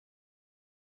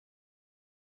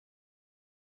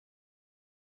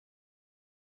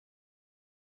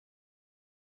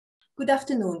Good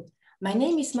afternoon. My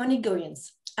name is Monique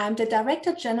Goyens. I'm the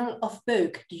Director General of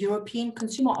BEUC, the European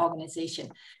Consumer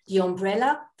Organization, the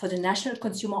umbrella for the national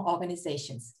consumer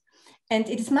organizations. And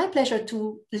it is my pleasure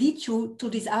to lead you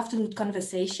to this afternoon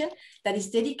conversation that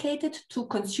is dedicated to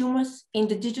consumers in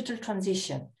the digital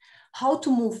transition, how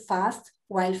to move fast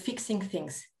while fixing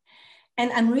things.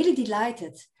 And I'm really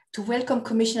delighted to welcome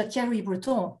Commissioner Thierry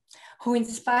Breton, who in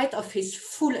spite of his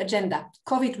full agenda,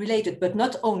 COVID-related, but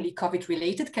not only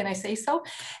COVID-related, can I say so,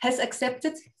 has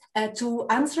accepted to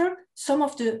answer some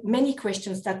of the many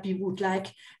questions that we would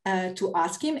like to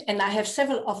ask him. And I have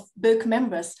several of BEUC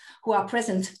members who are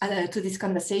present to this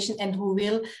conversation and who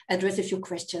will address a few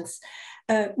questions.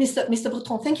 Mr.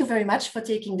 Breton, thank you very much for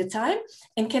taking the time.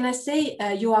 And can I say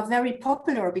you are very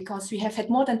popular because we have had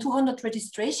more than 200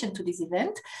 registrations to this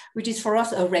event, which is for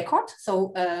us a record.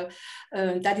 So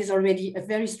that is already a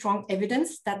very strong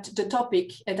evidence that the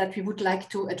topic that we would like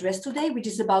to address today, which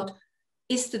is about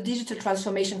is the digital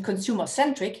transformation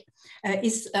consumer-centric,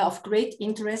 is of great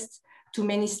interest to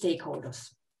many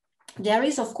stakeholders. There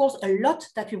is, of course, a lot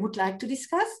that we would like to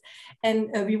discuss, and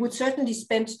we would certainly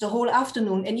spend the whole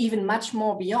afternoon and even much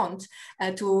more beyond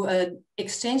to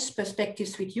exchange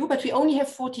perspectives with you, but we only have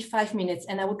 45 minutes,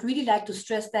 and I would really like to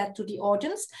stress that to the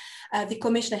audience. The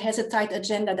Commissioner has a tight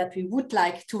agenda that we would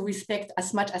like to respect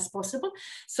as much as possible,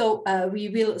 so we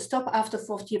will stop after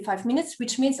 45 minutes,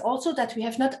 which means also that we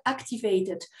have not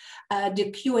activated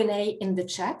the Q&A in the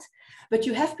chat. But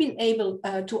you have been able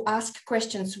to ask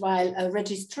questions while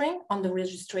registering on the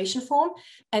registration form.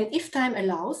 And if time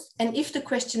allows, and if the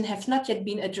question have not yet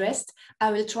been addressed,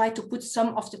 I will try to put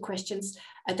some of the questions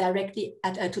directly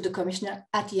to the Commissioner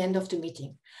at the end of the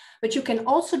meeting. But you can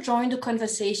also join the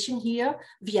conversation here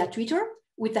via Twitter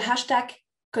with the hashtag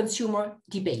consumer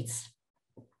debates.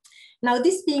 Now,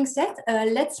 this being said,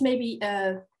 let's maybe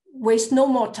waste no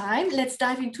more time. Let's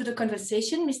dive into the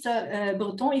conversation. Mr.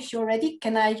 Breton, if you're ready,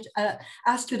 can I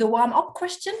ask you the warm-up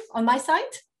question on my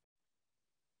side?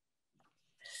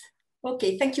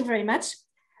 Okay, thank you very much.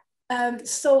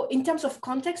 So in terms of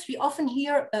context, we often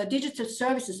hear digital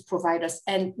services providers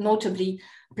and notably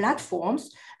platforms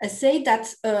say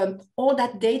that all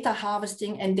that data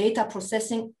harvesting and data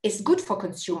processing is good for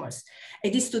consumers.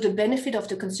 It is to the benefit of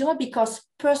the consumer because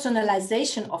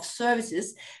personalization of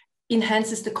services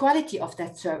enhances the quality of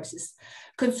that services.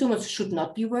 Consumers should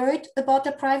not be worried about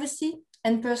their privacy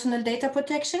and personal data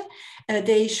protection.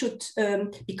 They should,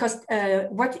 because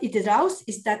what it allows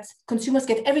is that consumers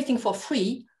get everything for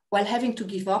free while having to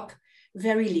give up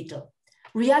very little.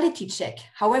 Reality check,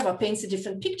 however, paints a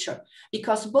different picture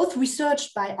because both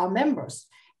research by our members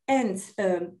and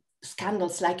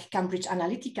scandals like Cambridge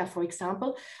Analytica, for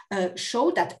example,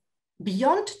 show that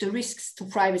beyond the risks to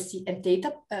privacy and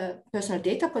data, personal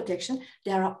data protection,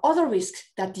 there are other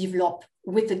risks that develop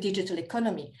with the digital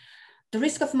economy. The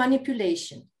risk of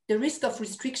manipulation, the risk of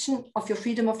restriction of your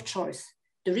freedom of choice,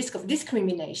 the risk of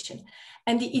discrimination,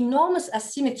 and the enormous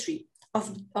asymmetry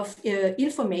of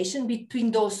information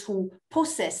between those who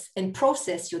possess and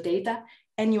process your data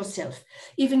and yourself.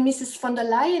 Even Mrs. von der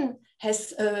Leyen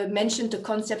has mentioned the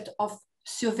concept of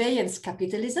surveillance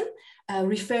capitalism,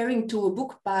 referring to a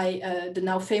book by the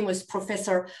now famous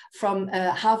professor from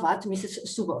Harvard, Mrs.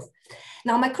 Zuboff.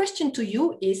 Now, my question to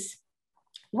you is,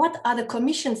 what are the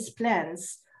Commission's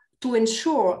plans to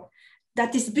ensure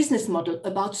that this business model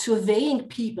about surveying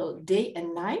people day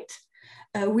and night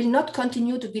will not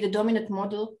continue to be the dominant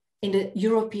model in the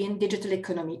European digital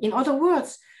economy? In other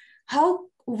words, how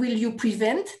will you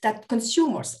prevent that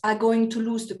consumers are going to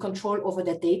lose the control over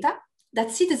their data,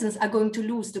 that citizens are going to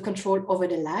lose the control over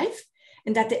their life,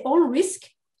 and that they all are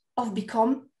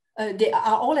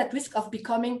all at risk of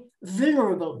becoming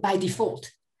vulnerable by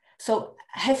default? So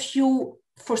have you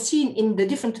foreseen in the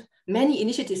many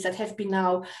initiatives that have been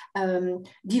now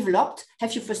developed,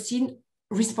 have you foreseen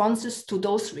responses to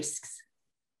those risks?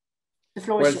 The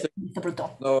floor is yours, Mr. Breton.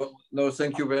 No,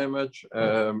 thank you very much,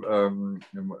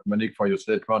 Monique, for your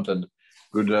statement, and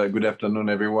good afternoon,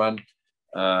 everyone.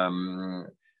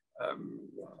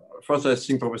 First, I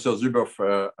think Professor Zuboff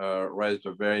raised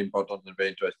a very important and very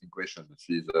interesting question.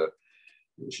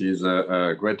 She's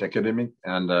a great academic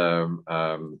and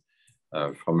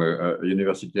from a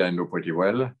university I know pretty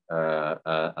well,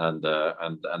 and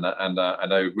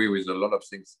I agree with a lot of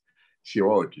things she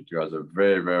wrote. It was a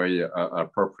very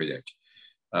appropriate.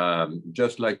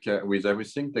 Just like with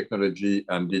everything, technology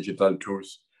and digital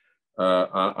tools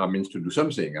are means to do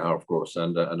something, of course,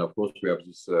 and of course we have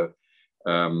this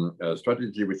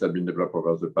strategy which has been developed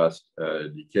over the past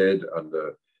decade, and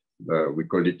we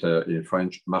call it in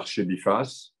French marché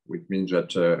biface, which means that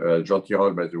Jean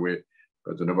Tirole, by the way,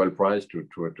 got the Nobel Prize to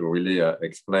really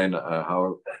explain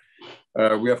how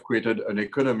we have created an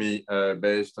economy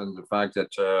based on the fact that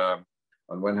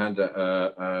on one hand,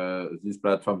 these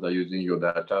platforms are using your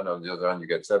data, and on the other hand, you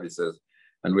get services.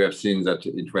 And we have seen that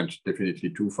it went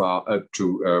definitely too far up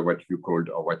to what you called,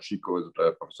 or what she called,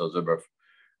 Professor Zuboff,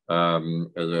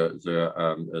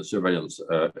 the surveillance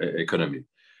economy.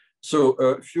 So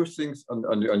a few things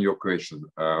on your question.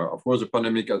 Of course, the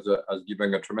pandemic has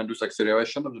given a tremendous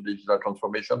acceleration of the digital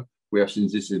transformation. We have seen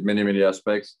this in many, many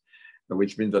aspects,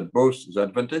 which means that both the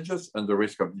advantages and the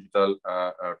risk of digital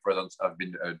presence have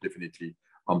been definitely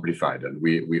amplified. And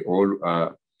we all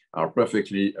are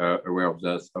perfectly aware of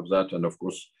that. And of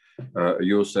course,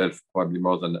 yourself probably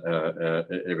more than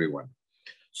everyone.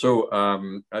 So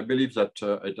I believe that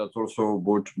it has also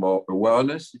brought more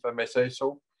awareness, if I may say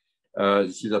so.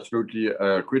 This is absolutely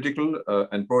critical.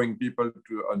 Empowering people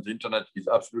on the internet is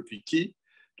absolutely key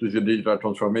to the digital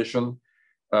transformation.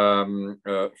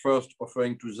 First,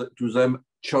 offering to them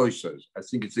choices. I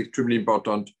think it's extremely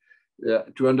important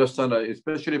to understand,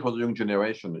 especially for the young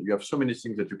generation. You have so many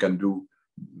things that you can do,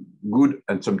 good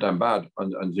and sometimes bad,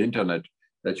 on the internet,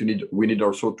 that we need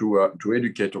also to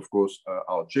educate, of course,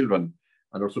 our children,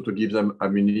 and also to give them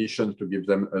ammunition, to give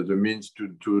them the means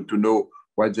to know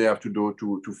what they have to do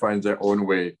to find their own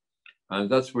way. And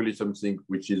that's really something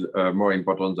which is more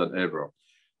important than ever.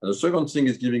 And the second thing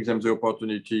is giving them the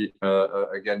opportunity,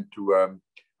 again, to,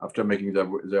 after making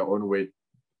their own way,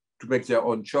 to make their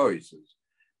own choices.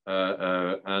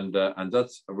 And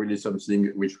that's really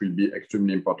something which will be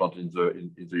extremely important in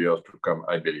the years to come,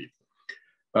 I believe.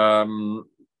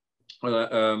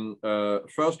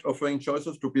 First, offering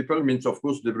choices to people means, of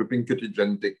course, developing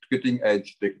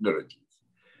cutting-edge technologies.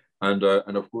 And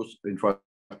of course,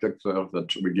 infrastructure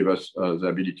that will give us the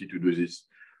ability to do this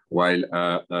while,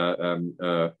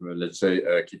 let's say,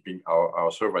 keeping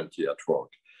our sovereignty at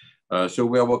work. So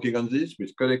we are working on this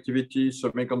with connectivity,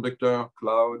 semiconductor,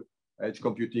 cloud, edge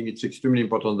computing. It's extremely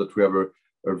important that we have a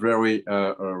very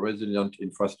resilient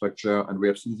infrastructure. And we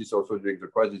have seen this also during the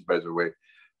crisis, by the way,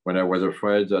 when I was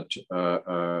afraid that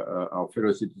our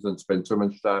fellow citizens spend so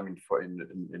much time in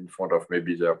front of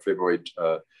maybe their favorite,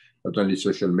 not only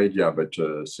social media, but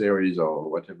series or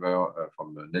whatever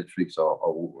from Netflix or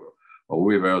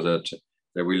whoever, that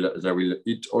they will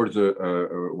eat all the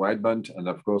wideband, and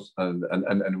of course, and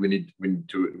we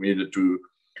needed to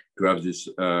have this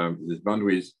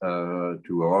boundaries to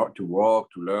work, to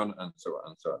learn, and so on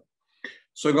and so on.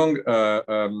 Second,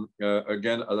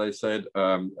 again, as I said,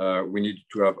 we need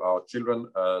to have our children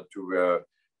to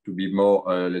be more,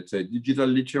 let's say, digital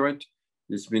literate.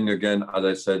 This means, again, as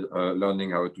I said,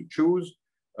 learning how to choose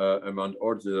among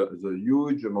all the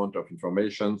huge amount of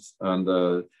information. And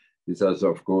this has,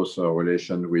 of course, a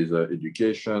relation with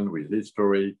education, with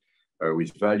history,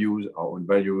 with values, our own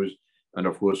values, and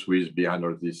of course, with behind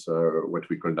all this, what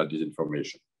we call that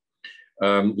disinformation.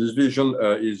 This vision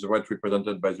is what we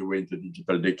presented, by the way, in the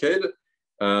digital decade,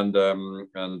 and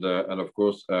of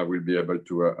course, we'll be able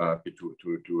to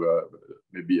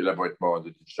maybe elaborate more on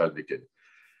the digital decade.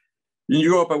 In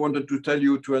Europe, I wanted to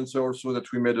answer also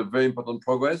that we made a very important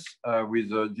progress with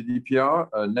GDPR,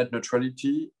 net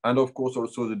neutrality, and of course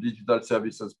also the digital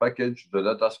services package, the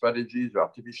data strategy, the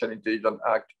Artificial Intelligence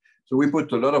Act. So we put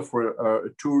a lot of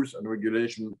tools and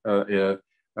regulation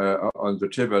on the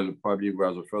table. Probably we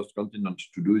are the first continent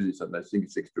to do this, and I think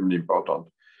it's extremely important.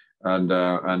 And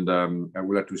I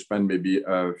would like to spend maybe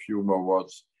a few more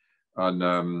words on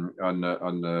a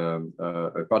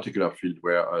particular field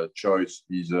where choice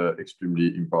is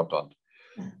extremely important.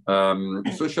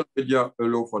 Social media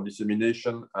allow for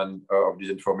dissemination and of this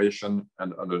information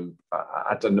and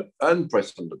at an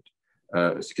unprecedented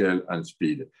scale and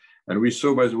speed. And we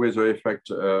saw, by the way, the effect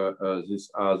this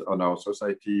has on our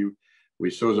society. We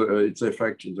saw its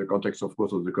effect in the context, of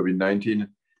course, of the COVID-19,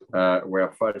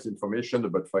 where false information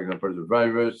about, for example, the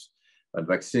virus and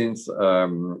vaccines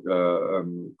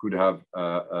could have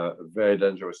a very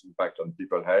dangerous impact on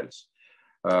people's health.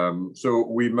 So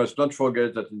we must not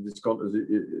forget that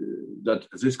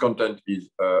this content is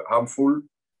harmful,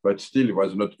 but still it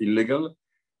was not illegal.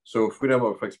 So freedom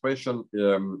of expression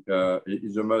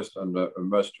is a must, and a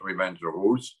must remain the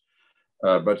rules.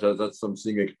 But that's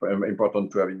something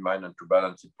important to have in mind and to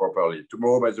balance it properly.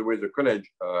 Tomorrow, by the way, the college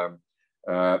will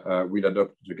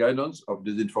adopt the guidance of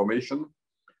disinformation.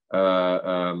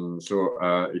 So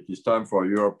it is time for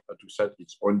Europe to set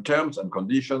its own terms and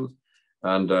conditions,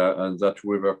 and that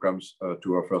whoever comes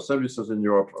to offer services in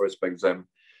Europe respects them.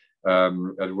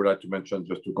 I would like to mention,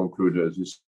 just to conclude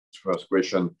this first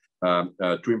question, 2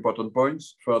 important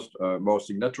points. First, more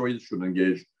signatories should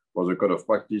engage for the code of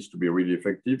practice to be really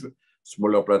effective.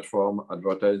 smaller platform,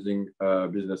 advertising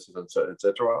businesses,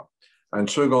 etc. And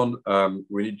second,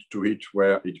 we need to hit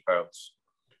where it hurts.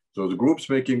 So the groups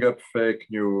making up fake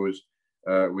news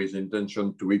with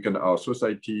intention to weaken our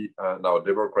society and our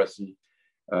democracy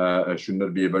should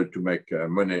not be able to make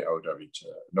money out of it,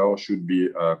 nor should be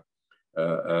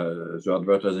the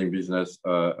advertising business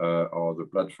or the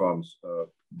platforms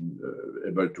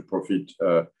able to profit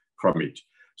from it.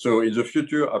 So in the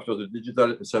future, after the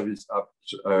Digital Service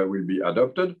Act will be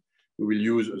adopted, we will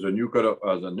use the new code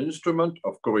as an instrument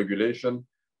of co-regulation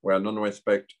where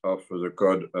non-respect of the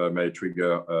code may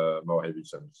trigger more heavy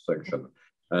sanction.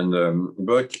 And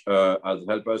BEUC has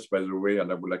helped us, by the way,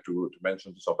 and I would like to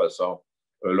mention this en passant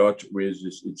a lot with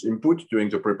its input during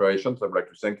the preparations. I would like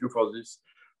to thank you for this,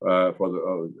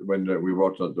 when we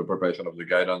worked on the preparation of the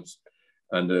guidance.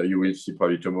 And you will see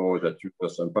probably tomorrow that youth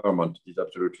empowerment is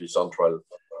absolutely central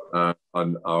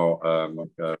on our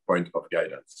point of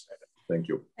guidance. Thank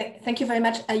you. Thank you very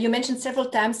much. You mentioned several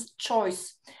times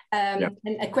choice. And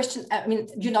a question, I mean,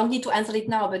 you don't need to answer it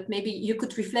now, but maybe you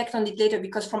could reflect on it later,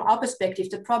 because from our perspective,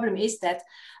 the problem is that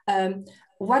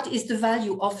what is the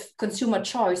value of consumer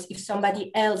choice if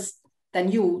somebody else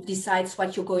than you decides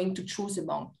what you're going to choose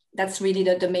among? That's really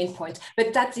the main point.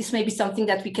 But that is maybe something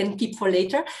that we can keep for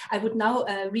later. I would now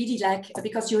really like,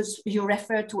 because you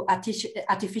refer to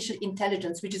artificial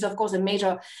intelligence, which is of course a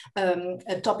major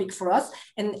topic for us.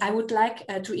 And I would like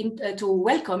to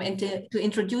welcome and to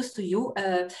introduce to you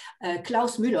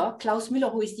Klaus Müller. Klaus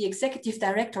Müller, who is the Executive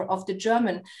Director of the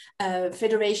German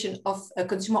Federation of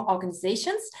Consumer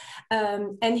Organizations.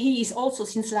 And he is also,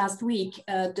 since last week,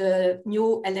 the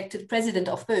new elected president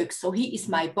of BEUC. So he is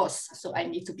my boss. So I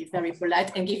need to be very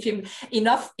polite and give him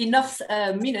enough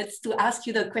minutes to ask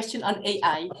you the question on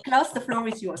AI. Klaus, the floor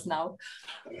is yours now.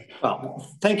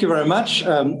 Well, thank you very much,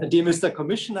 dear Mr.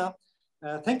 Commissioner.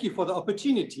 Thank you for the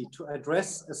opportunity to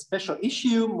address a special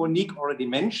issue Monique already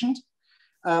mentioned.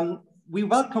 We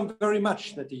welcome very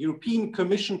much that the European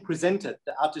Commission presented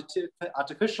the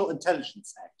Artificial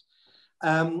Intelligence Act.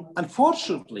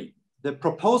 Unfortunately, the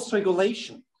proposed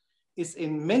regulation is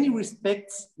in many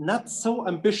respects not so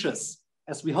ambitious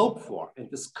as we hope for, and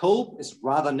the scope is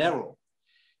rather narrow.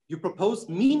 You propose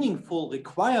meaningful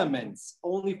requirements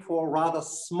only for a rather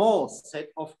small set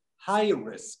of high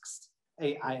risks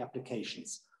AI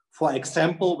applications. For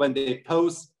example, when they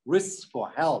pose risks for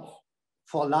health,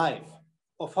 for life,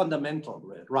 or fundamental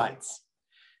rights.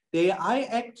 The AI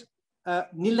Act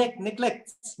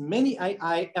neglects many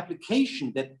AI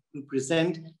applications that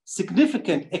represent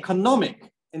significant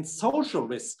economic and social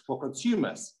risk for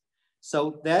consumers.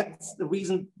 So that's the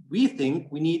reason we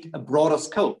think we need a broader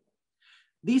scope.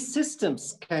 These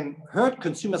systems can hurt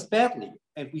consumers badly,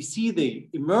 and we see the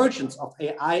emergence of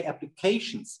AI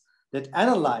applications that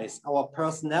analyze our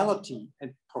personality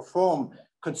and perform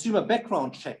consumer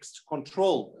background checks to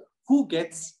control who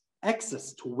gets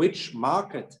access to which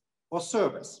market or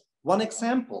service. One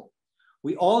example,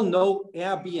 we all know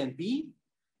Airbnb.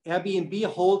 Airbnb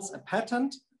holds a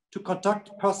patent to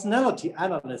conduct personality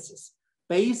analysis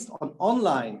based on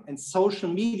online and social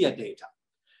media data.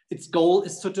 Its goal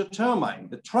is to determine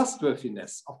the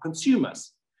trustworthiness of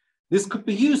consumers. This could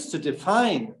be used to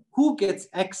define who gets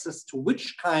access to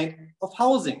which kind of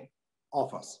housing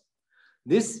offers.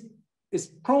 This is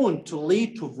prone to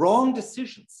lead to wrong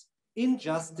decisions,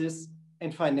 injustice,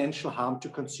 and financial harm to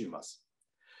consumers.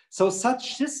 So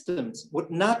such systems would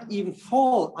not even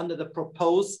fall under the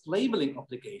proposed labeling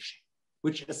obligation,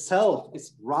 which itself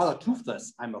is rather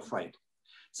toothless, I'm afraid.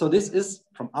 So this is,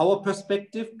 from our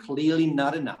perspective, clearly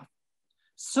not enough.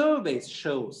 Surveys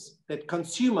shows that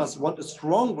consumers want a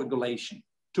strong regulation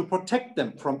to protect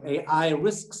them from AI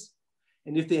risks.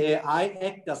 And if the AI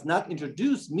Act does not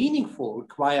introduce meaningful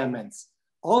requirements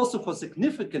also for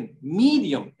significant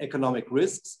medium economic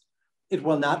risks, it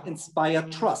will not inspire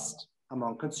trust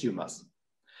among consumers.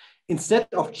 Instead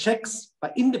of checks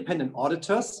by independent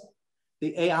auditors,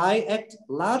 the AI Act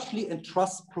largely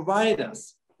entrusts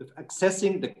providers with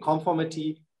accessing the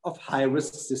conformity of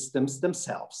high-risk systems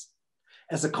themselves.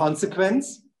 As a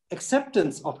consequence,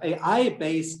 acceptance of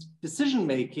AI-based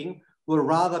decision-making will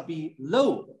rather be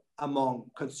low among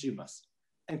consumers.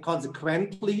 And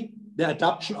consequently, the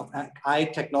adoption of AI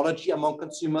technology among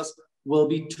consumers will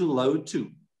be too low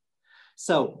too.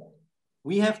 So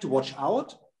we have to watch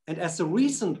out. And as a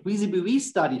recent vzbv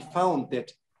study found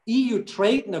that EU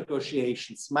trade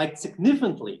negotiations might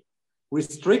significantly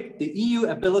restrict the EU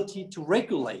ability to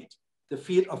regulate the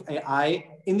field of AI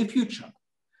in the future.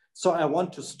 So I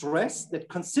want to stress that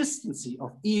consistency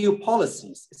of EU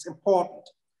policies is important.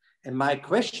 And my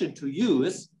question to you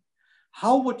is,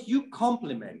 how would you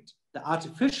complement the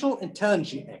Artificial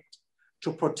Intelligence Act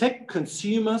to protect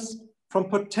consumers from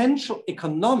potential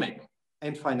economic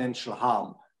and financial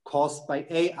harm caused by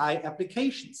AI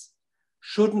applications?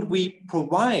 Shouldn't we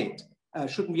require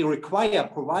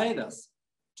providers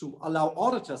to allow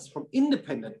auditors from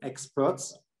independent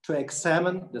experts to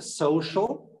examine the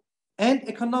social and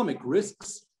economic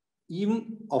risks,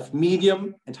 even of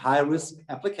medium and high risk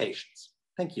applications?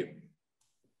 Thank you.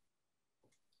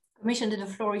 Commissioner, the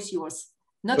floor is yours.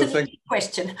 Not an easy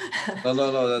question.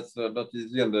 No, that's not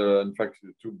easy. And in fact,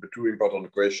 two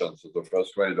important questions. So the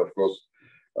first one is, of course,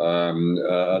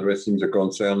 addressing the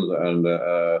concerns and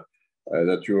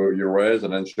that you raised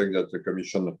and ensuring that the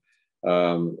Commission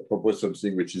propose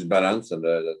something which is balanced. And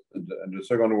the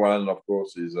second one, of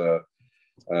course, is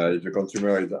if the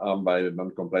consumer is harmed by a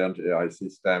non-compliant AI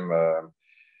system,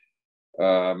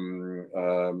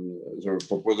 the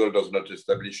proposal does not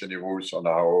establish any rules on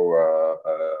how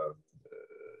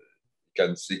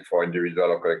can seek for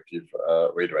individual or collective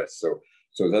redress.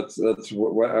 So that's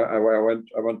what I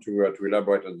want to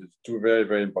elaborate on these two very,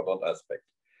 very important aspects.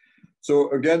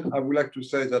 So again, I would like to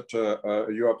say that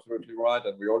you're absolutely right,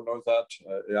 and we all know that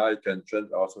AI can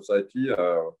change our society,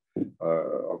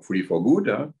 hopefully for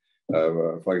good.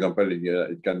 For example,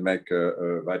 it can make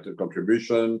a vital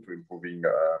contribution to improving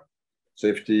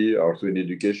safety, also in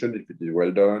education, if it is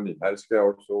well done, in healthcare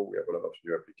also. We have a lot of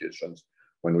new applications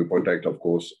when we protect, of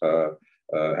course,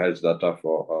 health data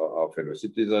for our fellow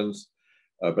citizens.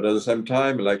 But at the same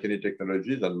time, like any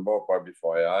technologies, and more probably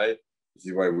for AI, this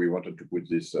is why we wanted to put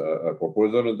this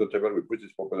proposal on the table. We put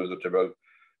this proposal on the table.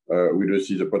 We do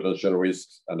see the potential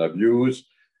risks and abuse.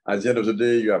 At the end of the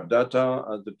day, you have data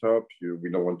at the top. We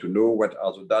don't want to know what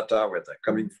are the data, where they're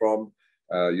coming from.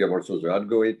 You have also the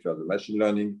algorithm, you have the machine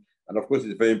learning. And of course,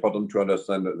 it's very important to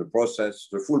understand the process,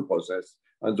 the full process,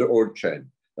 and the whole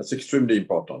chain. That's extremely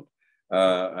important.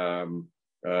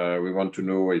 We want to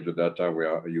know if the data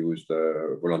were used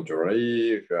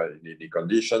voluntarily, if in any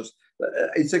conditions.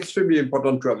 It's extremely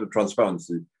important to have the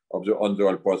transparency of the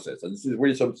whole process. And this is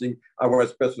really something I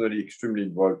was personally extremely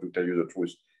involved, to tell you the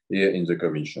truth, here in the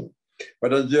Commission.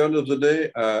 But at the end of the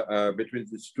day, between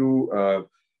these two,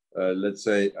 let's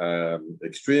say,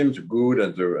 extremes, good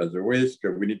and the risk,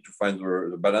 we need to find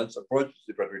the balanced approach. This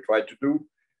is what we try to do.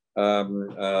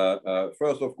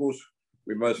 First, of course,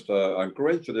 we must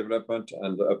encourage the development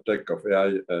and the uptake of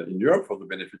AI in Europe for the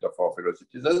benefit of our fellow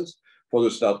citizens, for the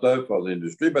startup, for the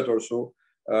industry, but also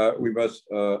we must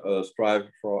strive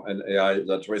for an AI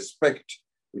that respects,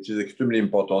 which is extremely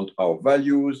important, our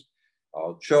values,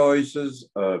 our choices,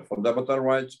 fundamental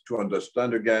rights, to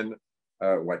understand again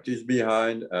what is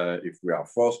behind, if we are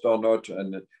forced or not,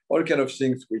 and all kind of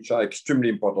things which are extremely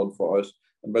important for us,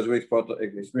 and by the way,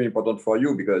 extremely important for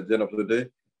you, because at the end of the day,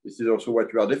 this is also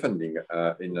what you are defending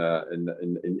in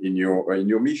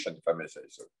your mission, if I may say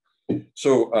so.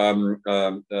 So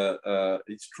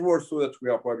it's true also that we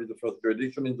are probably the first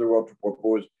jurisdiction in the world to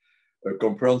propose a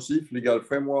comprehensive legal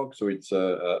framework. So it's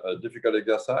a difficult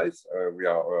exercise. We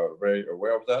are very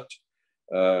aware of that.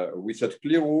 We set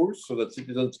clear rules so that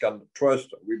citizens can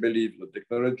trust, we believe, the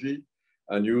technology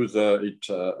and use it.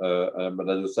 But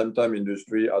at the same time,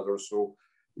 industry has also,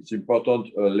 it's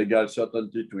important legal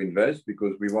certainty to invest,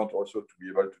 because we want also to be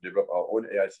able to develop our own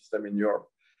AI system in Europe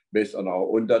based on our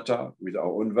own data with our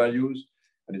own values.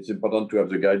 And it's important to have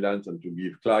the guidelines and to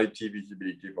give clarity,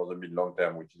 visibility for the mid-long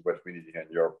term, which is what we need here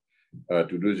in Europe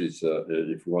to do this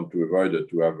if we want to avoid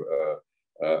to have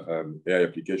AI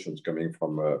applications coming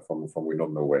from we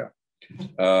don't know where.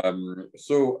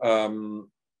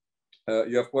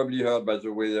 You have probably heard, by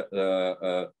the way,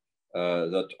 that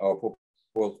our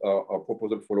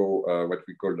proposal follow what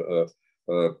we call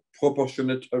a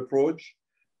proportionate approach,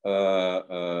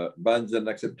 bans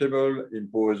unacceptable,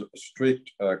 impose strict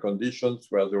conditions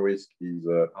where the risk is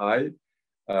high,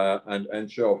 and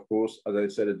ensure, of course, as I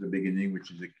said at the beginning,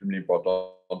 which is extremely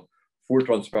important, full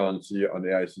transparency on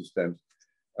AI systems,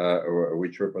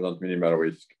 which represent minimal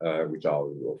risk, which are,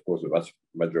 of course, the vast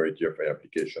majority of AI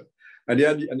application. And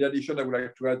in addition, I would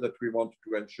like to add that we want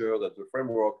to ensure that the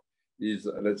framework is,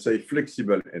 let's say,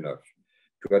 flexible enough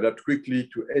to adapt quickly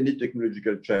to any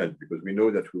technological change, because we know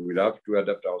that we will have to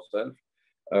adapt ourselves,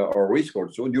 or risk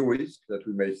also, new risk that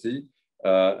we may see.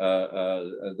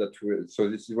 So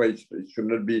this is why it should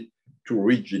not be too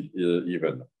rigid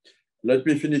even. Let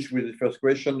me finish with the first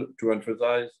question to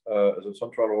emphasize the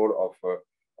central role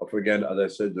of, again, as I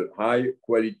said, the high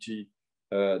quality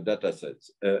data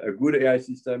sets. A good AI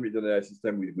system is an AI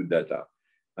system with good data.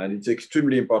 And it's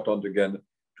extremely important, again,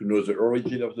 to know the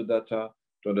origin of the data,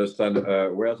 to understand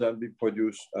where they are being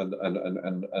produced and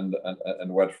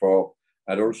what for,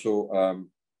 and also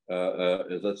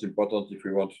That's important if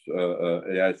we want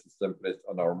AI system placed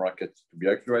on our markets to be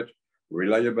accurate,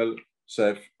 reliable,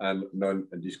 safe, and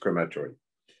non-discriminatory.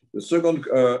 The second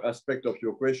aspect of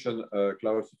your question,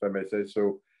 Klaus, if I may say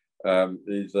so,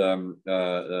 is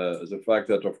the fact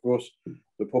that, of course,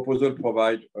 the proposal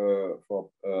provides for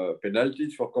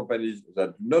penalties for companies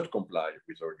that do not comply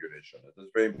with regulation.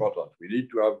 That's very important. We need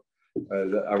to have,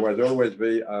 I was always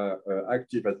very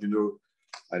active, as you know.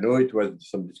 I know it was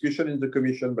some discussion in the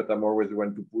Commission, but I'm always the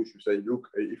one to push to say, look,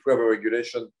 if we have a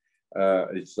regulation,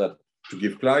 it's that to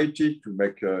give clarity, to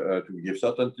make, to give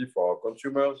certainty for our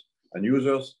consumers and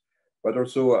users. But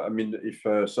also, I mean, if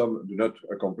some do not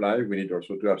comply, we need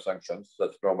also to have sanctions.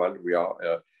 That's normal. We are,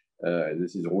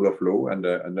 this is rule of law,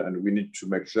 and we need to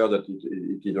make sure that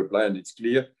it is applied and it's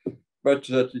clear, but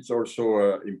that it's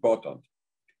also important.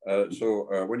 So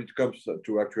when it comes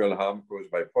to actual harm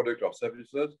caused by product or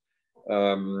services,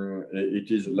 it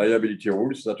is liability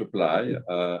rules that apply.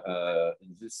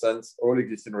 In this sense, all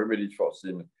existing remedies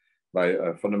foreseen by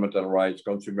fundamental rights,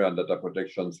 consumer and data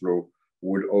protections law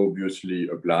will obviously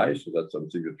apply. So that's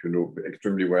something that you know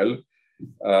extremely well.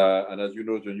 And as you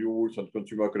know, the new rules on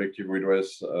consumer collective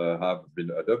redress have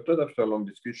been adopted after long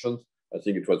discussions. I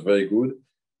think it was very good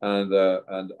and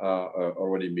are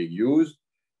already being used.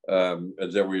 And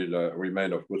they will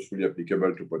remain, of course, fully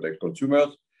applicable to protect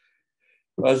consumers.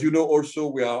 As you know, also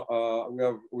we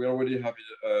already have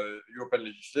European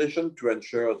legislation to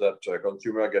ensure that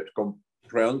consumer get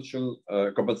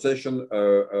compensation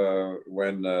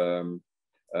when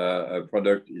a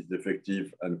product is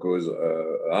defective and cause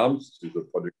harms to the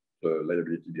product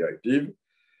liability directive.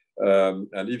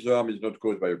 And if the harm is not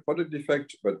caused by a product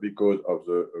defect, but because of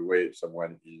the way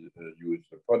someone used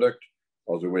the product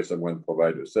or the way someone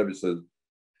provides services,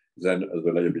 then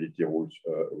the liability rules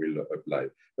will apply.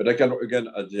 But I can, again,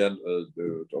 at the end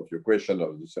of your question,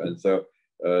 of this answer,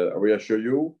 reassure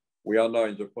you, we are now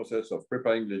in the process of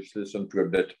preparing legislation to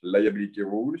update liability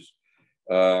rules.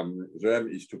 The aim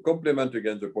is to complement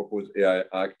again the proposed AI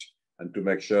Act and to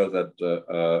make sure that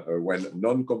when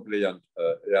non-compliant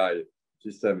AI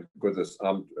system causes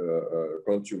harm to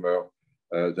consumer,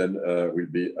 then will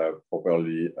be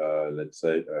properly, let's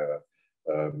say,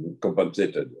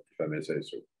 compensated, if I may say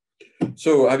so.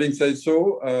 So, having said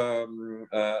so,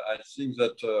 I think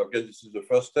that again this is the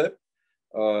first step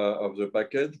of the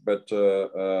package, but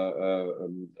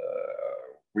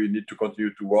we need to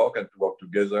continue to work and to work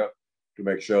together to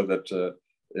make sure that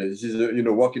this is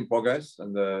a work in progress.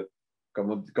 And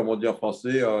comme on dit en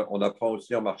français, on apprend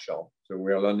aussi en marchant. So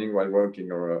we are learning while working.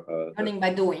 Learning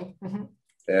by doing. Mm-hmm.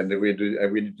 And we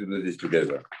need to do this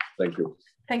together. Thank you.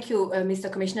 Thank you, Mr.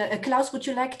 Commissioner. Klaus, would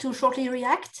you like to shortly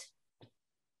react?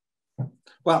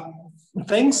 Well,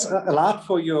 thanks a lot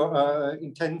for your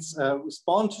intense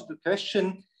response to the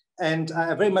question. And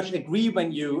I very much agree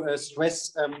when you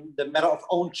stress the matter of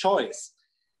own choice.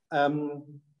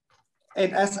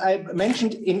 And as I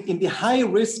mentioned, in the high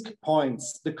risk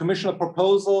points, the Commissioner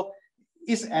proposal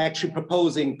is actually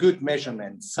proposing good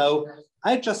measurements. So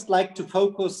I just like to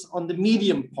focus on the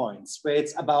medium points where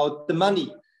it's about the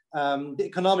money, the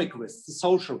economic risks, the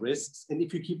social risks. And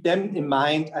if you keep them in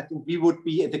mind, I think we would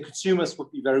be, the consumers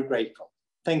would be very grateful.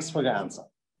 Thanks for your answer.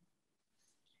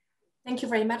 Thank you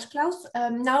very much, Klaus.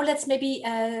 Now let's maybe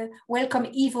welcome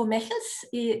Ivo Mechels.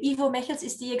 Ivo Mechels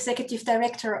is the Executive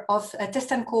Director of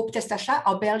Aankoop, Achats,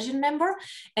 our Belgian member,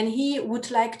 and he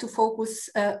would like to focus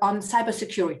on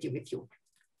cybersecurity with you.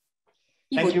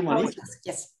 Ivo, thank you, Monique.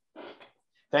 Yes.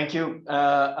 Thank you.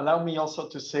 Allow me also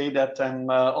to say that I'm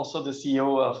also the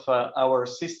CEO of our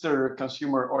sister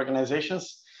consumer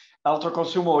organizations, Altro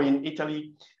Consumo in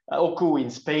Italy, Aankoop in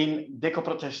Spain, Deco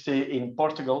Proteste in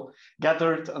Portugal,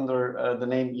 gathered under the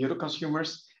name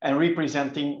Euroconsumers and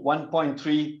representing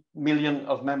 1.3 million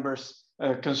of members,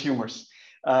 consumers.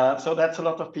 So that's a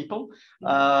lot of people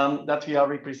that we are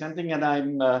representing. And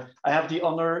I have the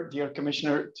honor, dear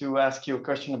Commissioner, to ask you a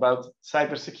question about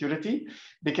cybersecurity,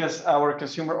 because our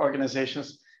consumer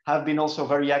organizations have been also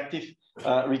very active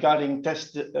regarding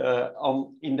tests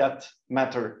in that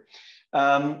matter.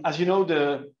 As you know,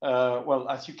 well,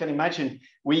 as you can imagine,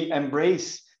 we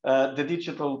embrace the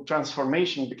digital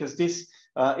transformation because this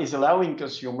is allowing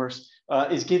consumers,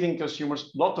 is giving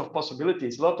consumers a lot of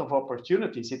possibilities, a lot of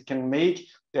opportunities. It can make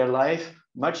their life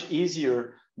much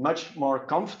easier, much more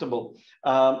comfortable.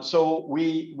 So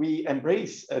we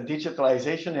embrace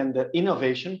digitalization and the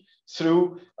innovation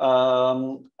through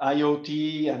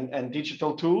IoT and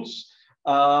digital tools.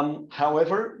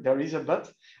 However, there is a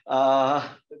but.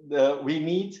 We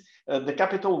need the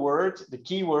capital word, the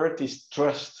key word is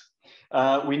trust.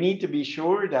 We need to be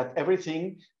sure that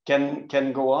everything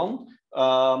can go on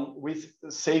with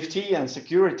safety and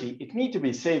security. It needs to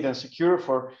be safe and secure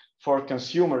for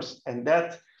consumers, and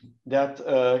that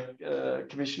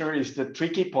Commissioner, is the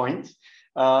tricky point.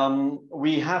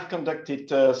 We have conducted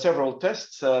several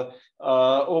tests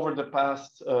over the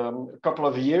past couple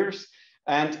of years,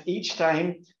 and each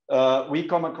time we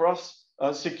come across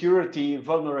security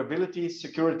vulnerabilities,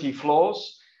 security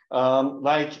flaws,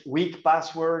 like weak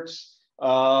passwords,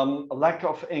 lack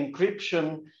of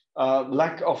encryption,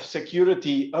 lack of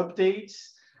security updates,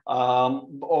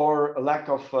 or lack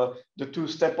of the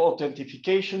two-step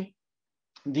authentication.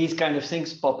 These kind of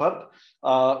things pop up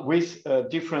with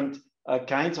different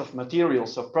kinds of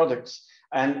materials, of products.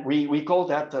 And we call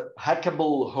that the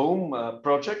hackable home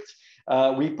project.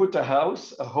 We put a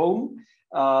home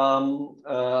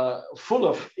full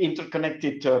of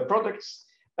interconnected products,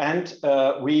 and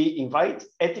we invite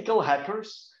ethical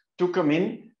hackers to come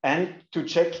in and to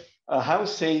check how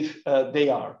safe they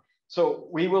are. So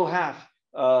we will have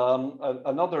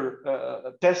another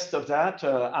test of that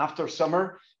after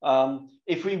summer.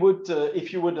 If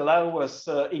you would allow us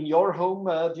in your home,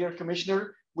 dear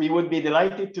Commissioner, we would be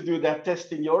delighted to do that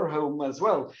test in your home as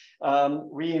well.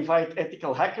 We invite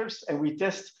ethical hackers and we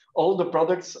test all the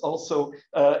products also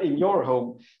in your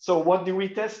home. So what do we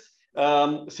test?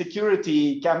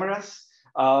 Security cameras,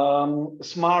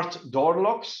 smart door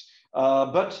locks,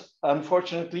 but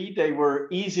unfortunately they were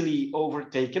easily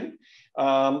overtaken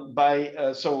by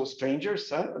strangers,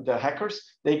 the hackers.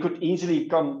 They could easily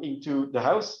come into the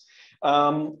house.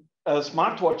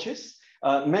 Smartwatches,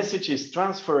 messages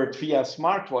transferred via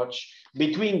smartwatch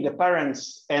between the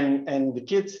parents and the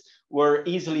kids were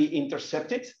easily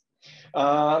intercepted.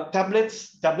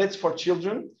 Tablets for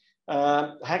children.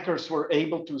 Hackers were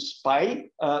able to spy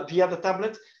via the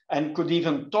tablet and could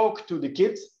even talk to the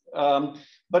kids.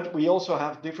 But we also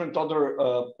have different other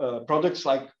products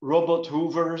like robot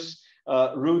hoovers,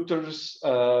 routers,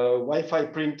 Wi-Fi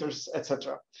printers,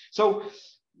 etc. So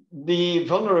the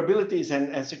vulnerabilities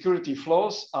and security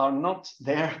flaws are not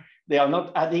there. They are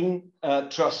not adding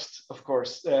trust, of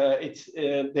course.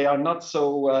 They are not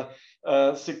so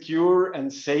secure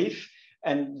and safe.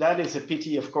 And that is a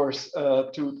pity, of course,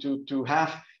 to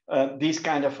have these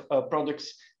kind of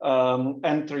products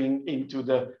entering into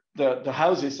the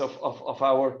houses of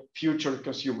our future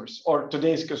consumers or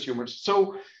today's consumers.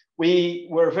 So we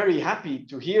were very happy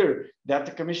to hear that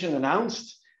the Commission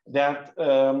announced that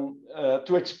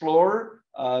to explore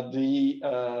the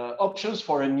options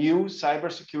for a new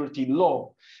cybersecurity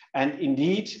law. And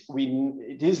indeed,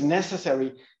 it is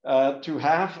necessary to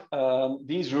have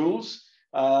these rules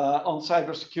on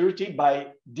cybersecurity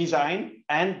by design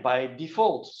and by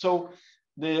default. So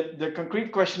the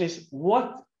concrete question is,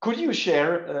 what could you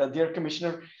share, dear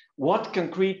Commissioner, what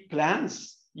concrete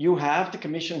plans you have, the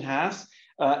Commission has,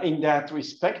 in that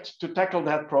respect to tackle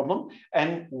that problem?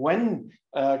 And when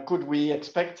could we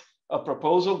expect a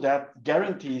proposal that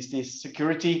guarantees this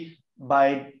security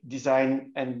by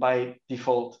design and by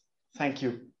default? Thank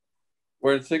you.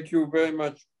 Well, thank you very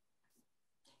much.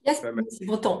 Yes, Mr.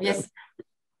 Breton, yes.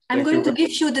 I'm going to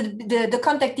give you the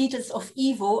contact details of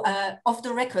Ivo off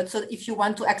the record, so if you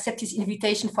want to accept his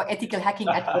invitation for ethical hacking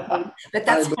at home, but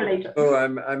that's for later. No,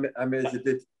 I'm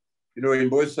hesitant. You know, in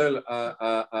Brussels,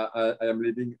 I am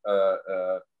living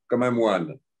comme un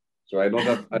moine, so I don't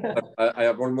have. I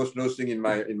have almost nothing in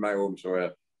my home.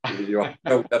 So you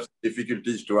have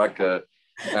difficulties to hack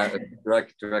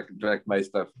my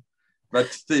stuff.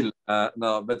 But still,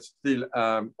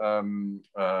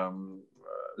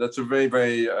 that's a very,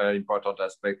 very important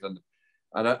aspect, and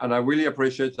I really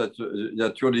appreciate that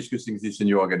you're discussing this in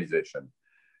your organization,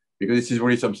 because this is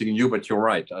really something new. But you're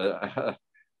right.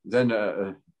 Then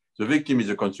the victim is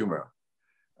a consumer,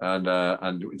 and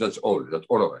that's all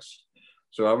of us.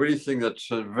 So I really think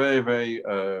that's a very, very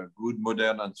good,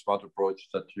 modern, and smart approach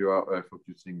that you are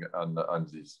focusing on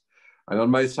this. And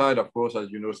on my side, of course, as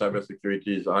you know,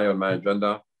 cybersecurity is high on my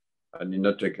agenda. I did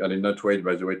not wait,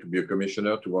 by the way, to be a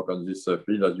commissioner to work on this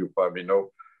field, as you probably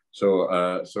know. So,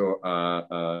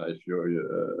 if you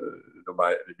know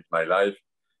my life,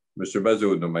 Mr.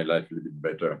 Bazot know my life a little bit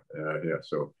better here.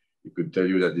 So he could tell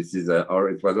you that this is, it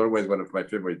was always one of my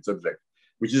favorite subjects,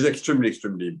 which is extremely,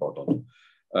 extremely important.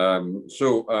 Last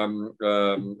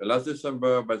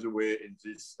December, by the way, in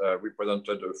this, we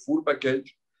presented a full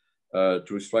package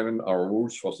to strengthen our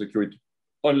rules for security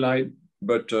online,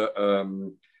 but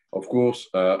of course,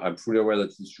 I'm fully aware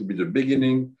that this should be the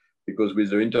beginning, because with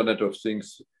the Internet of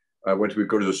Things, what we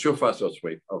call the surface of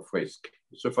risk,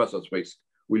 the surface of risk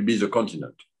will be the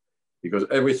continent, because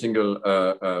every single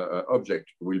object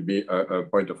will be a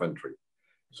point of entry.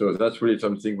 So that's really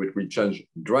something which will change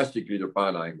drastically the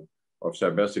paradigm of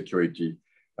cybersecurity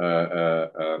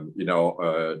in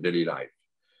our daily life.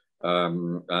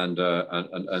 And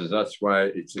that's why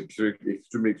it's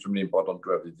extremely important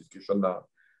to have this discussion now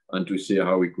and to see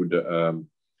how we could,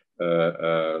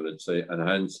 let's say,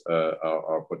 enhance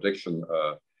our protection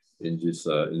in this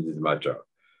matter.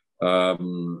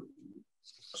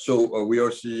 So we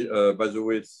also see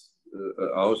Bazot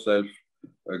ourselves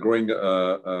growing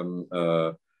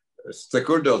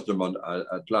stakeholders demand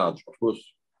at large, of course,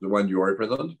 the one you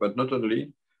represent, but not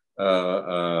only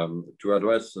to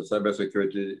address the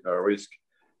cybersecurity risk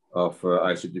of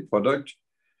ICT product.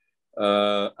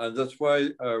 And that's why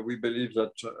we believe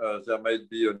that there might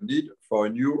be a need for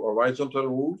new horizontal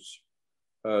rules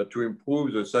to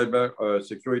improve the cyber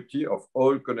security of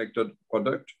all connected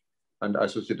products and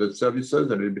associated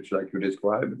services, a little bit like you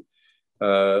described.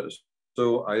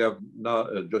 So I have now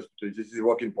this is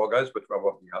work in progress, but we're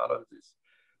working hard on this.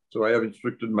 So I have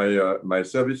instructed my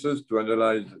services to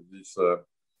analyze this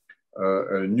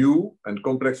new and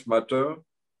complex matter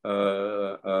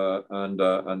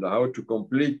and how to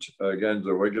complete again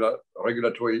the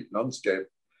regulatory landscape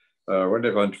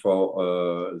relevant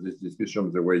for this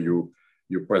discussion the way you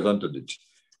presented it.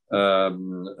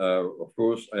 Of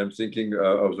course, I am thinking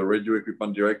of the radio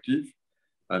equipment directive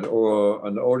and all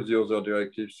the other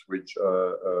directives which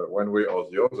one way or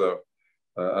the other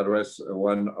address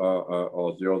one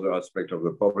or the other aspect of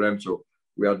the problem. So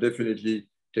we are definitely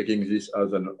taking this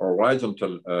as an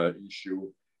horizontal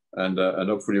issue, and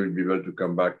hopefully we'll be able to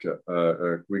come back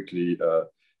quickly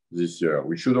this year.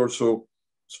 We should also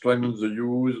strengthen the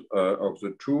use of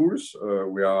the tools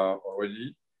we are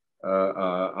already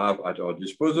have at our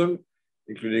disposal,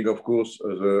 including, of course,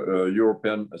 the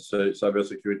European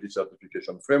Cybersecurity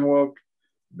Certification Framework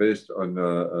based on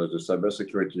the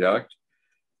Cybersecurity Act.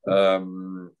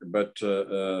 But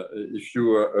if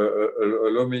you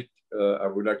allow me, I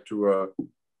would like to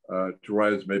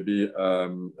raise maybe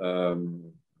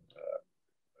an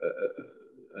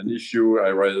issue I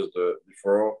raised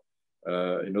before.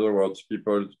 In other words,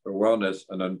 people's awareness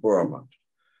and empowerment.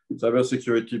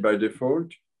 Cybersecurity by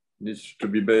default needs to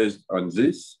be based on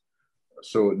this.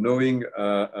 So knowing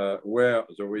where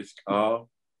the risks are,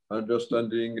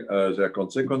 understanding their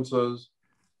consequences,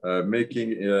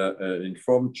 making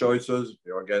informed choices.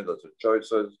 Again, that's the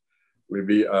choices will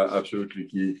be absolutely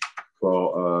key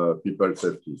for people's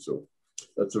safety. So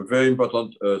that's a very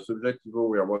important subject.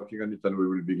 We are working on it, and we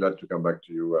will be glad to come back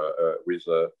to you with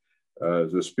the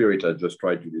spirit I just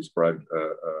tried to describe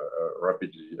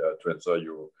rapidly to answer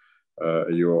your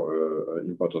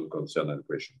important concern and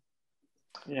question.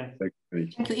 Yeah. Thank you.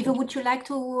 Eva, would you like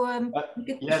to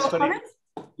yes,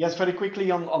 yes, very quickly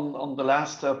on the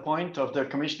last point of the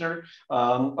commissioner,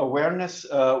 awareness.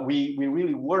 We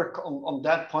really work on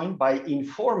that point by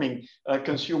informing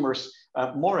consumers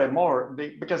more and more,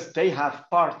 because they have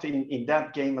part in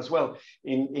that game as well,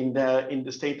 in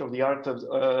the state of the art of,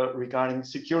 regarding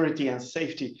security and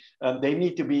safety. They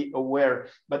need to be aware.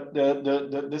 But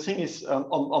the thing is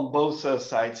on both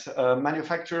sides.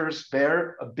 Manufacturers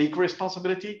bear a big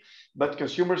responsibility, but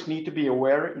consumers need to be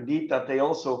aware indeed that they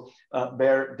also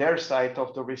bear their side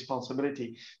of the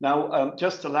responsibility. Now,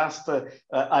 just the last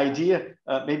idea,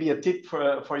 maybe a tip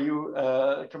for you,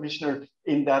 Commissioner,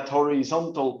 in that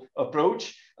horizontal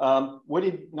approach. Would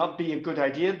it not be a good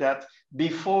idea that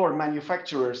before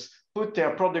manufacturers put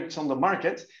their products on the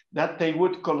market, that they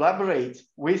would collaborate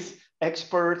with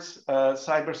experts,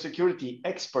 cybersecurity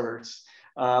experts?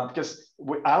 Because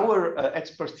our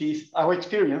expertise, our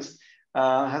experience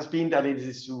has been that it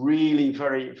is really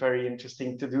very, very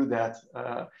interesting to do that.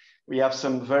 We have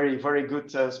some very, very good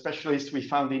specialists we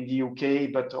found in the UK,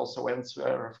 but also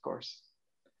elsewhere, of course.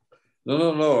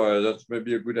 No, that's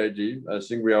maybe a good idea. I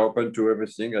think we are open to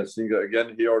everything. I think,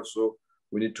 again, here also,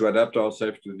 we need to adapt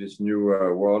ourselves to this new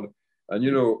world. And,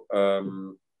 you know,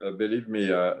 believe me,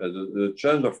 the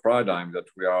change of paradigm that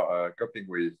we are coping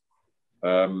with,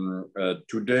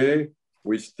 today,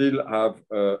 we still have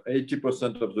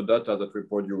 80% of the data that we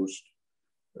produce,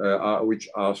 which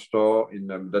are stored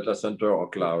in data center or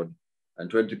cloud,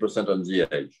 and 20% on the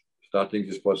edge, starting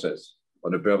this process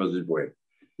on a pervasive way.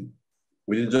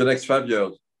 Within the next 5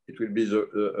 years, it will be the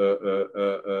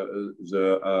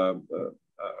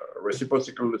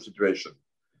reciprocal situation.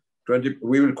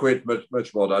 We will create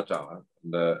much more data,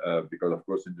 because of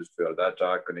course, industrial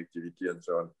data, connectivity, and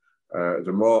so on.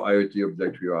 The more IoT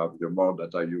objects you have, the more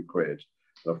data you create.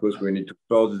 Of course, we need to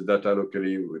store this data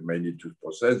locally. We may need to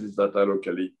process this data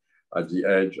locally at the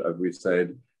edge, as we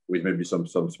said, with maybe some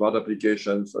smart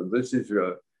applications. And this is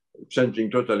changing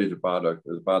totally the paradigm.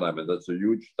 And that's a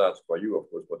huge task for you, of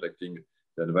course, protecting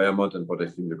the environment and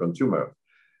protecting the consumer.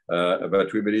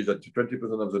 But we believe that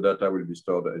 20% of the data will be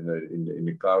stored in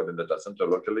the cloud and data center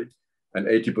locally, and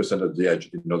 80% at the edge,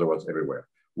 in other words, everywhere.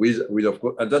 With of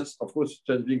course, and that's of course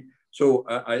changing. So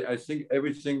I think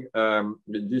everything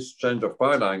in this change of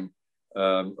paradigm,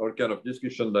 all kind of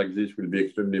discussion like this will be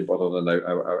extremely important, and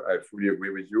I fully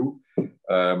agree with you.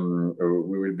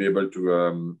 We will be able to,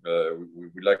 we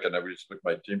would like, and I will expect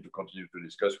my team to continue to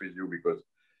discuss with you, because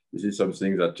this is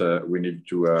something that we need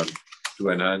to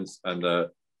enhance. And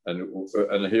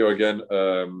here again,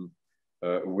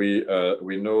 we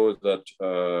know that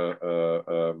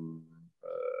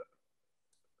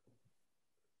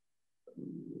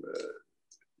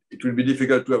it will be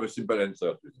difficult to have a simple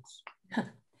answer to this.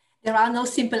 There are no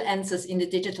simple answers in the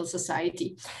digital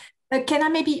society. Can I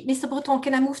maybe, Mr. Breton,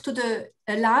 can I move to the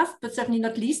last but certainly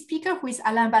not least speaker, who is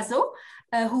Alain Bazot,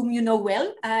 whom you know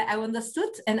well, I understood.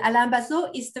 And Alain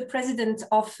Bazot is the president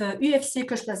of UFC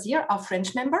Choisir, our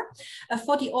French member.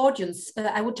 For the audience,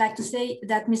 I would like to say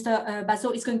that Mr.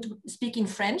 Bazot is going to speak in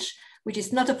French, which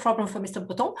is not a problem for Mr.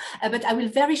 Breton, but I will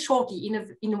very shortly,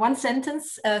 in one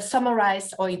sentence,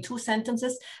 summarize, or in two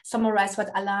sentences, summarize what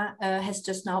Alain has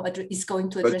just now is going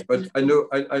to address. But I know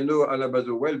Alain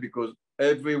Bazot well, because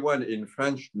everyone in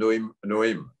French know him. No,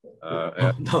 it's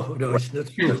not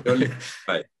true.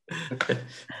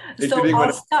 So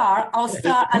I'll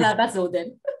start Alain Bazot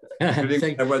then.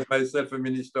 I was myself a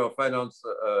Minister of Finance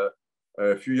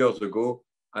a few years ago.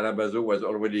 Alain Bazot was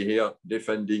already here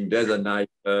defending day and night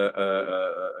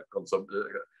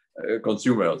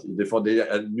consumers. Il défendait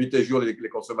nuit et jour les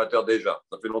consommateurs déjà.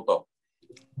 Ça fait longtemps.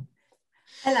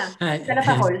 Alain, tu as la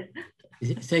parole.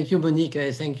 Thank you, Monique.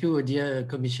 Thank you, dear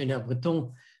Commissioner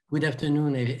Breton. Good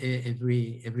afternoon,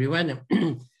 everyone.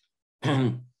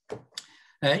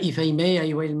 If I may,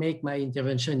 I will make my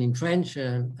intervention in French,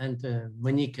 and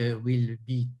Monique will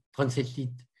be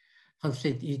translate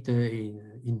it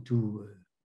into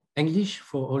English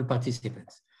for all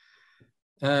participants.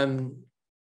 Je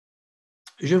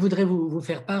voudrais vous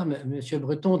faire part, Monsieur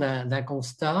Breton, d'un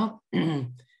constat.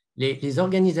 Les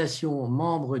organisations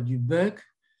membres du BEUC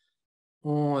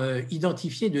ont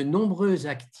identifié de nombreuses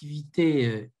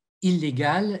activités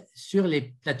illégales sur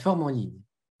les plateformes en ligne,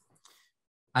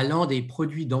 allant des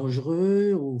produits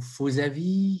dangereux aux faux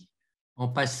avis, en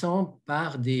passant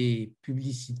par des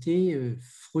publicités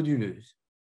frauduleuses.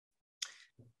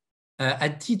 À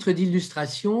titre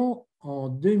d'illustration, en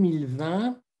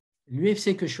 2020,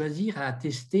 l'UFC Que Choisir a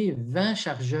testé 20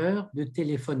 chargeurs de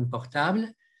téléphone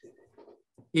portable,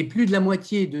 et plus de la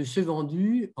moitié de ceux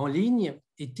vendus en ligne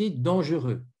étaient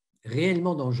dangereux,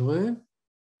 réellement dangereux,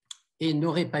 et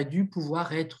n'auraient pas dû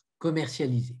pouvoir être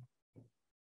commercialisés.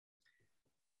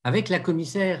 Avec la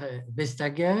commissaire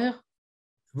Vestager,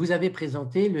 vous avez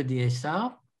présenté le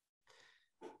DSA,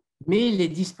 mais les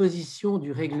dispositions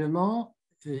du règlement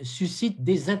suscitent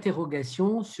des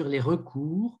interrogations sur les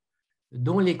recours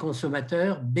dont les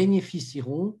consommateurs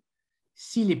bénéficieront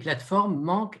si les plateformes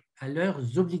manquent à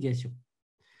leurs obligations.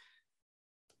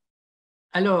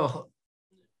 Alors,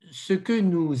 ce que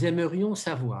nous aimerions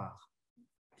savoir,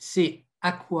 c'est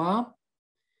à quoi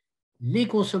les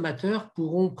consommateurs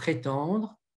pourront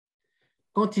prétendre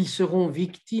quand ils seront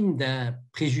victimes d'un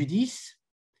préjudice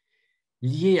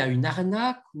lié à une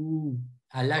arnaque ou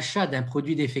à l'achat d'un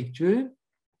produit défectueux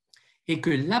et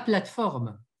que la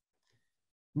plateforme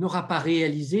n'aura pas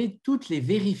réalisé toutes les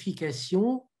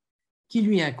vérifications qui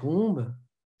lui incombent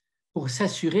pour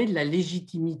s'assurer de la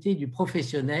légitimité du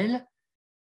professionnel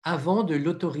avant de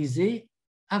l'autoriser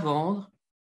à vendre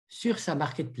sur sa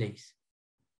marketplace.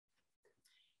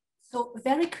 So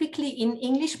very quickly in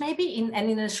English maybe, and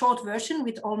in a short version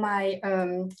with all my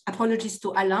apologies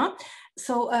to Alain.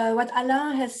 So what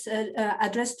Alain has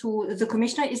addressed to the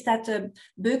Commissioner is that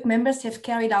BEUC members have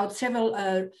carried out several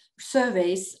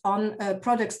surveys on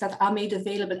products that are made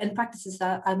available and practices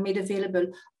that are made available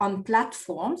on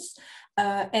platforms.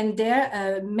 And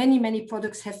there, many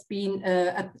products have been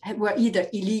were either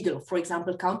illegal, for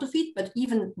example, counterfeit, but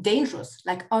even dangerous,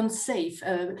 like unsafe,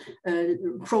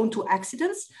 prone to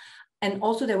accidents. And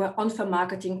also there were unfair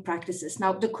marketing practices.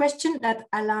 Now, the question that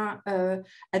Alain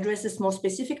addresses more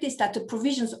specifically is that the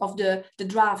provisions of the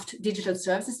draft Digital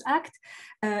Services Act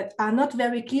are not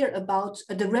very clear about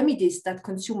the remedies that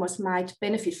consumers might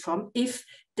benefit from if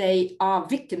they are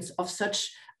victims of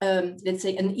such, let's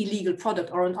say, an illegal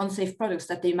product or an unsafe products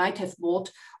that they might have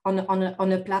bought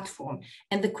on a platform.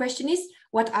 And the question is,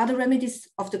 what are the remedies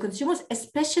of the consumers,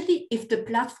 especially if the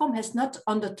platform has not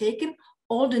undertaken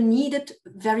all the needed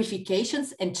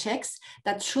verifications and checks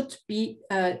that should be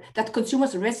that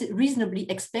consumers reasonably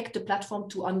expect the platform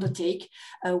to undertake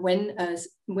when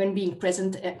being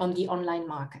present on the online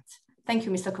market. Thank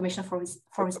you, Mr. Commissioner, for his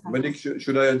Monique,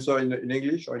 should I answer in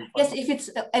English or in French? Yes, if it's,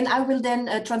 and I will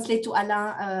then translate to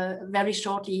Alain very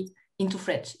shortly into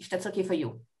French, if that's okay for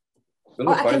you.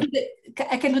 No, or I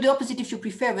can do the opposite if you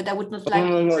prefer, but I would not like.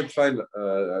 No, it's fine.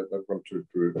 I want to.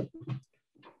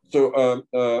 So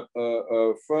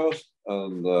first,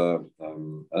 and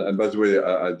by the way,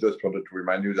 I just wanted to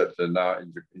remind you that now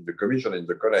in the commission, in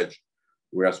the college,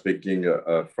 we are speaking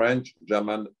French,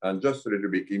 German, and just a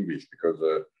little bit English, because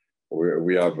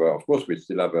we have, of course, we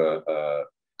still have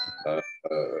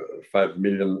 5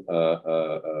 million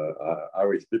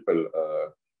Irish people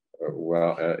who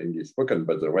are English spoken,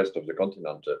 but the rest of the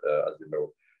continent, as you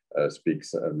know,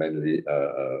 speaks mainly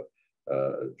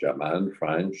German,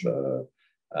 French,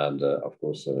 and of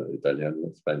course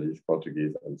Italian, Spanish,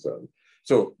 Portuguese, and so on.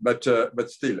 So, but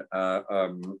still,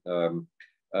 I'm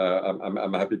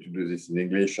happy to do this in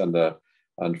English. And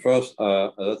first,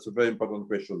 that's a very important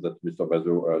question that Mr.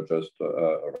 Bazot just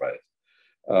raised.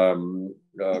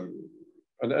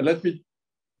 And let me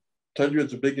tell you at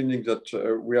the beginning that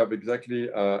we have exactly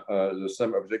the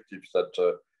same objectives that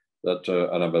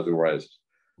Alain Bazot raised.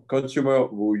 Consumers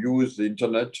who use the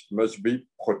internet must be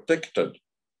protected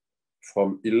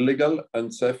from illegal,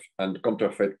 unsafe, and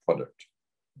counterfeit products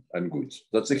and goods.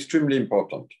 That's extremely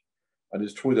important. And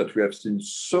it's true that we have seen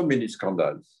so many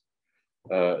scandals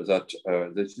that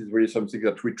this is really something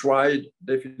that we tried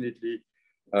definitely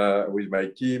with my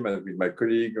team and with my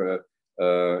colleague,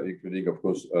 including, of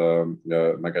course,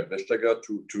 Margaret Vestager,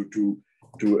 to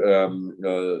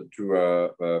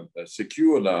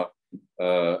secure now,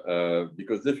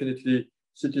 because definitely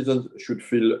citizens should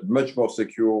feel much more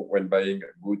secure when buying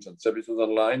goods and services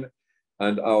online.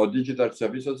 And our Digital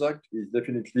Services Act is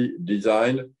definitely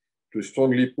designed to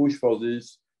strongly push for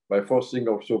this by forcing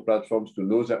also platforms to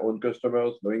know their own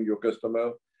customers, knowing your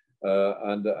customer,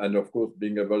 and of course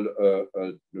being able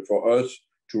for us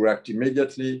to react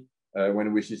immediately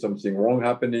when we see something wrong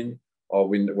happening, or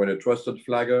when a trusted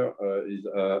flagger is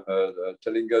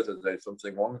telling us that there is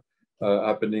something wrong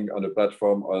happening on a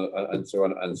platform, and so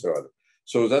on and so on.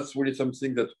 So that's really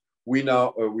something that we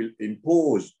now will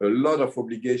impose a lot of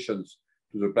obligations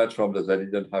to the platform that they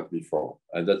didn't have before,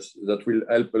 and that will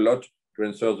help a lot to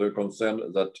answer the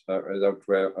concern that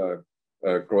were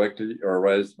correctly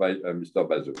raised by Mr.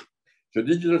 Bazot. The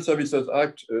Digital Services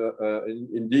Act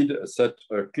indeed set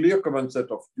a clear common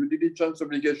set of due diligence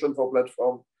obligations for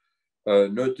platform,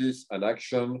 notice and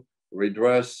action,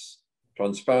 redress,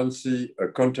 transparency,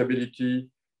 accountability,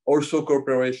 also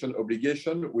cooperation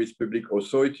obligation with public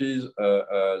authorities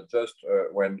just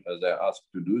when they're asked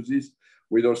to do this,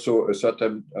 with also a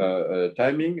certain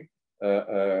timing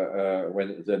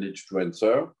when they need to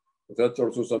answer. That's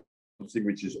also something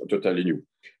which is totally new.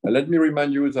 And let me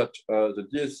remind you that the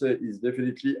DSA is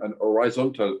definitely an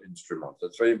horizontal instrument.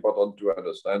 That's very important to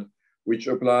understand, which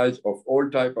applies of all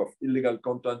type of illegal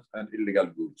content and illegal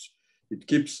goods. It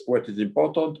keeps what is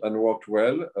important and worked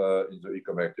well in the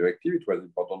e-commerce directive. It was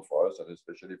important for us, and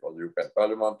especially for the European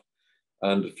Parliament,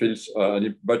 and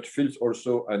but fills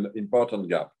also an important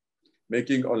gap,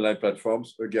 making online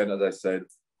platforms, again, as I said,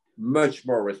 much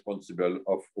more responsible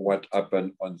of what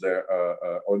happened on their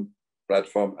own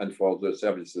platform and for the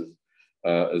services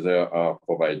they are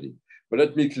providing. But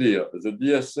let me be clear, the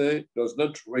DSA does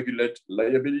not regulate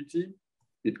liability.